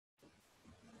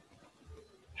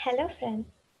Hello friends,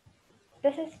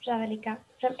 this is Pravallika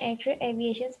from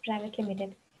Aviation's Private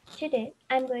Limited. Today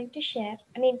I'm going to share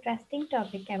an interesting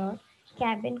topic about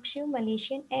cabin crew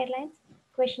Malaysian Airlines,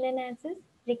 question and answers,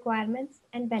 requirements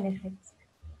and benefits.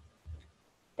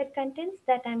 The contents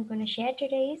that I'm going to share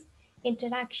today is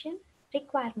introduction,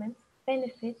 requirements,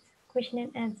 benefits, question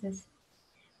and answers.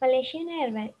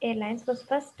 Airlines was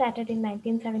first started in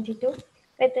 1972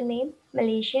 with the name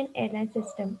Malaysian Airline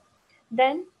System.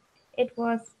 Then it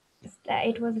was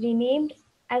it was renamed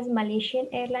as Malaysian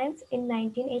Airlines in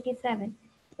 1987.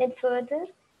 Then further,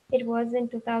 it was in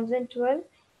 2012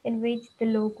 in which the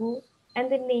logo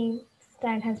and the name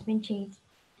style has been changed.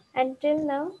 Until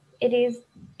now, it is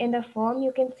in the form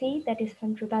you can see that is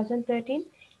from 2013.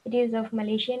 It is of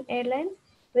Malaysian Airlines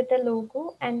with a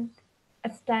logo and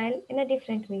a style in a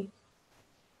different way.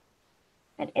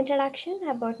 An introduction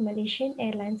about Malaysian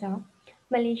Airlines are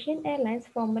Malaysian Airlines,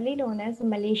 formerly known as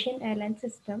Malaysian Airlines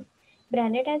System,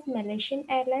 branded as Malaysian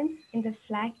Airlines in the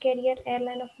flag carrier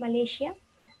airline of Malaysia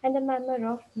and a member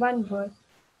of One World.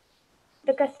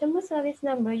 The customer service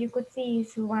number you could see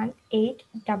is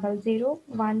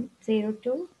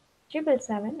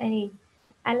 1800102777 and 8.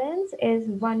 Alliance is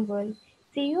One World.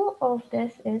 CEO of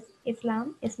this is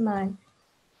Islam Ismail.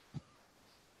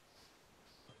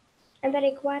 And the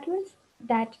requirements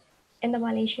that in the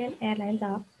Malaysian Airlines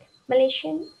are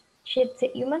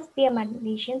you must be a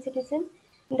Malaysian citizen.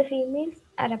 The females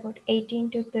are about 18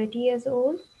 to 30 years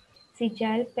old.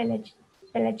 Sijal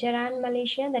Pelajaran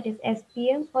Malaysia, that is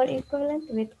SPM or equivalent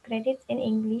with credits in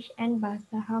English and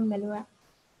Bahasa Malaya.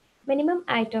 Minimum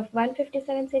height of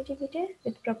 157 centimeters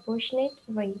with proportionate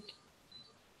weight.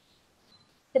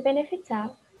 The benefits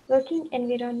are working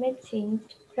environment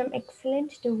changed from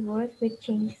excellent to worse with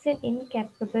changes in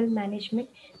incapable management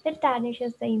that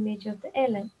tarnishes the image of the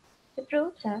airline. The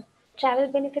pros are travel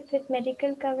benefits with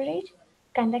medical coverage,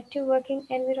 conducive working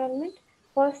environment,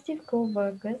 positive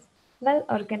co-workers, well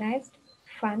organized,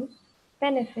 fun,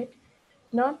 benefit,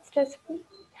 not stressful,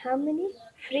 harmony,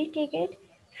 free ticket,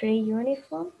 free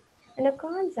uniform, and the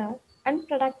cons are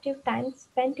unproductive time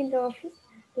spent in the office,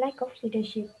 lack of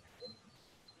leadership.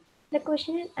 The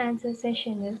question and answer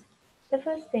session is the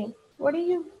first thing. What do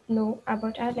you know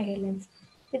about our airlines?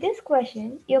 With this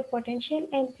question, your potential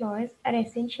employers are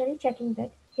essentially checking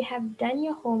that you have done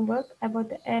your homework about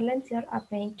the airlines you're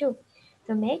applying to.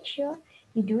 So make sure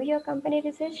you do your company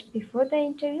research before the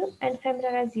interview and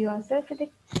familiarize yourself with the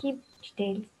key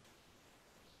details.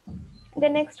 The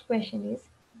next question is,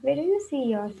 where do you see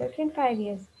yourself in 5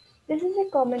 years? This is a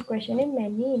common question in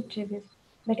many interviews,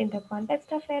 but in the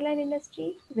context of airline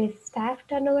industry, where staff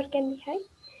turnover can be high,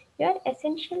 you are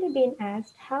essentially being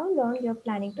asked how long you're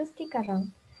planning to stick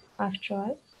around. After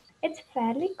all, it's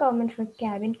fairly common for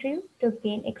cabin crew to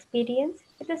gain experience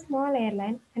with a small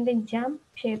airline and then jump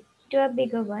ship to a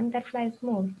bigger one that flies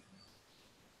more.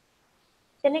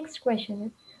 The next question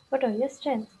is, what are your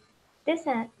strengths? This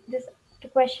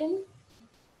question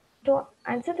To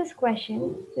answer this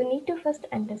question, you need to first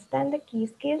understand the key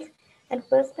skills and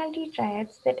personality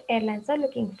traits that airlines are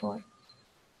looking for.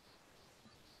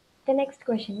 The next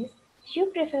question is, do you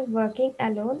prefer working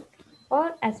alone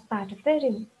or as part of the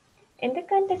room? In the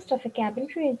context of a cabin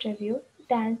crew interview,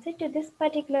 the answer to this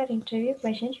particular interview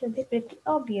question should be pretty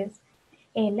obvious.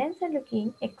 Airlines are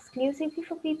looking exclusively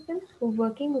for people who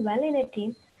working well in a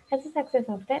team as the success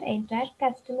of their entire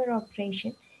customer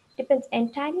operation depends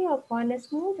entirely upon a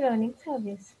smooth running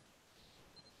service.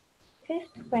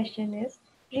 Fifth question is,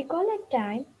 recall a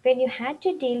time when you had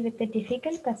to deal with a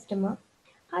difficult customer.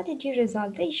 How did you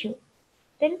resolve the issue?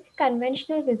 There is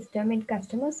conventional wisdom in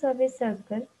customer service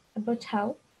circle about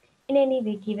how, in any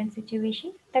given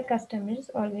situation, the customer is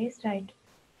always right.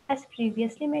 As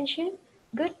previously mentioned,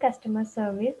 good customer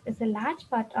service is a large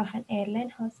part of an airline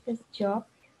hostess job,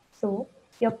 so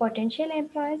your potential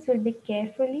employers will be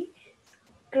carefully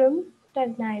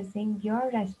scrutinizing your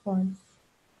response.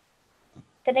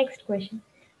 The next question,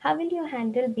 how will you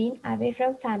handle being away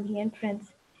from family and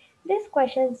friends? This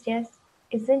question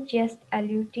isn't just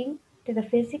alluding to the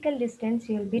physical distance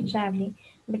you'll be traveling,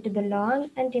 but to the long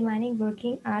and demanding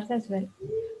working hours as well.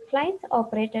 Flights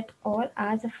operate at all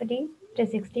hours of a day,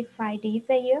 365 days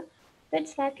a year, so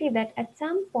it's likely that at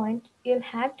some point you'll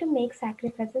have to make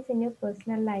sacrifices in your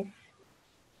personal life.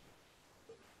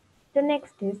 The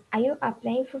next is, are you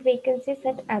applying for vacancies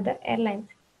at other airlines?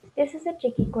 This is a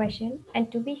tricky question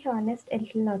and to be honest, a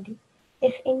little naughty.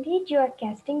 If indeed you are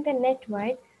casting the net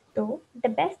wide, though, the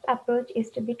best approach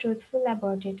is to be truthful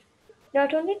about it.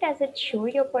 Not only does it show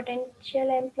your potential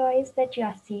employees that you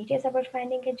are serious about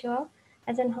finding a job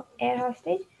as an air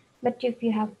hostage, but if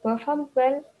you have performed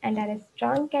well and are a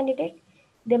strong candidate,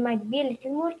 they might be a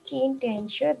little more keen to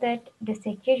ensure that they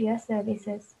secure your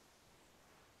services.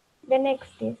 The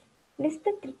next is list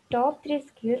the top three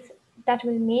skills that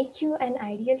will make you an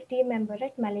ideal team member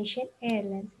at Malaysian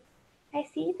Airlines. I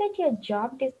see that your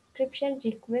job description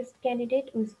requests candidate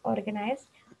who's organized,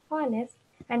 honest,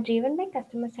 and driven by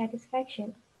customer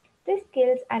satisfaction. These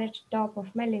skills are at the top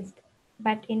of my list.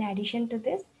 But in addition to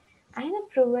this, I am a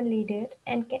proven leader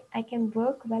and I can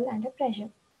work well under pressure.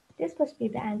 This must be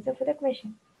the answer for the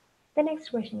question. The next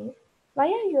question is, why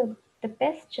are you the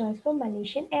best choice for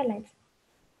Malaysian Airlines?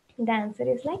 The answer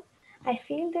is like, I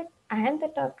feel that I am the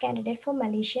top candidate for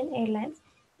Malaysian Airlines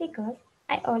because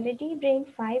I already bring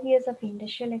 5 years of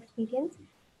industrial experience.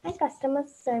 My customer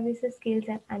services skills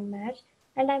are unmatched,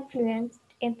 and I'm fluent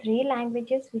in three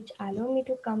languages which allow me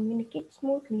to communicate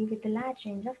smoothly with a large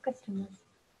range of customers.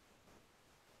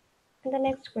 And the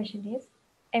next question is,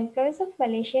 employees of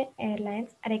Malaysian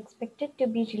Airlines are expected to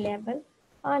be reliable,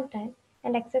 on time,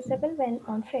 and accessible when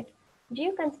on fit. Do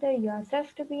you consider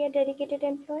yourself to be a dedicated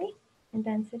employee? And the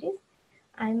answer is,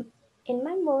 I'm in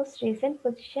my most recent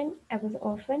position, I was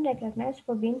often recognized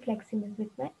for being flexible with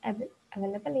my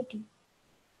availability.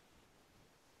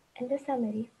 In the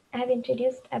summary, I have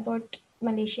introduced about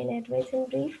Malaysian Airways in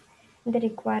brief, the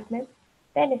requirements,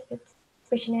 benefits,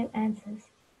 question and answers.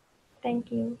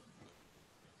 Thank you.